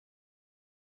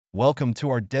Welcome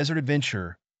to our desert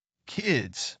adventure,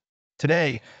 kids.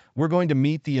 Today, we're going to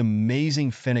meet the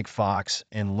amazing Fennec Fox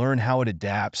and learn how it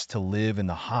adapts to live in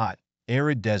the hot,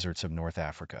 arid deserts of North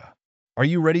Africa. Are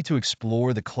you ready to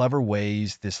explore the clever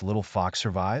ways this little fox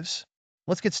survives?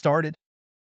 Let's get started.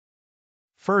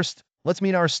 First, let's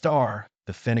meet our star,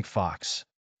 the Fennec Fox.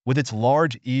 With its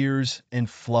large ears and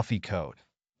fluffy coat,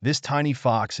 this tiny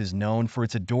fox is known for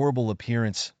its adorable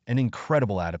appearance and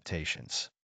incredible adaptations.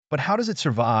 But how does it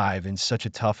survive in such a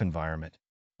tough environment?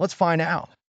 Let's find out.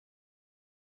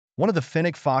 One of the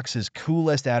Fennec Fox's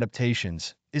coolest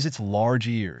adaptations is its large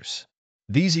ears.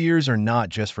 These ears are not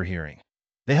just for hearing.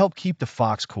 They help keep the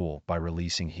fox cool by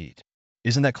releasing heat.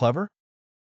 Isn't that clever?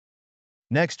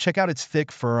 Next, check out its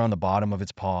thick fur on the bottom of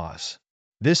its paws.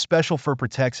 This special fur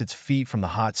protects its feet from the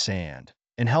hot sand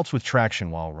and helps with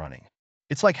traction while running.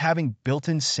 It's like having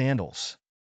built-in sandals.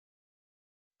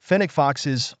 Fennec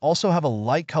foxes also have a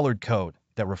light-colored coat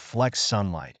that reflects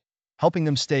sunlight, helping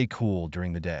them stay cool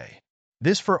during the day.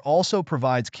 This fur also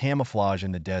provides camouflage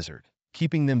in the desert,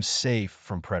 keeping them safe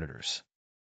from predators.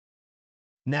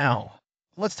 Now,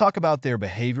 let's talk about their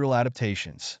behavioral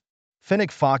adaptations.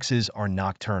 Fennec foxes are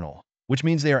nocturnal, which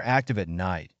means they are active at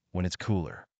night when it's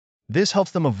cooler. This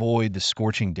helps them avoid the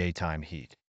scorching daytime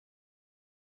heat.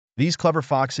 These clever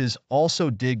foxes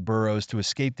also dig burrows to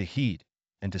escape the heat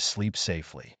and to sleep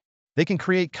safely. They can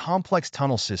create complex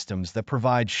tunnel systems that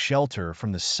provide shelter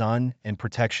from the sun and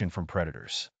protection from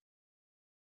predators.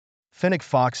 Fennec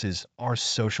foxes are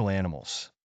social animals.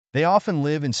 They often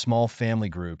live in small family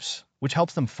groups, which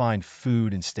helps them find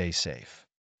food and stay safe.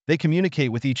 They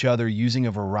communicate with each other using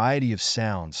a variety of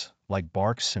sounds, like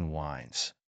barks and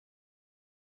whines.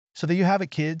 So there you have it,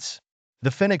 kids.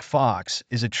 The Fennec fox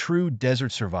is a true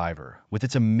desert survivor with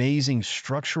its amazing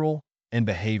structural and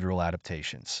behavioral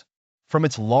adaptations. From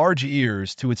its large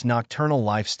ears to its nocturnal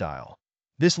lifestyle,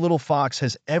 this little fox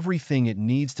has everything it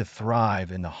needs to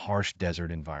thrive in the harsh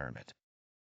desert environment.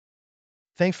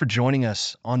 Thanks for joining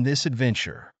us on this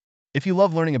adventure. If you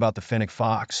love learning about the Fennec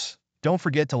fox, don't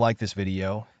forget to like this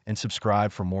video and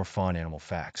subscribe for more fun animal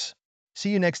facts.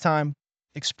 See you next time,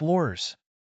 explorers.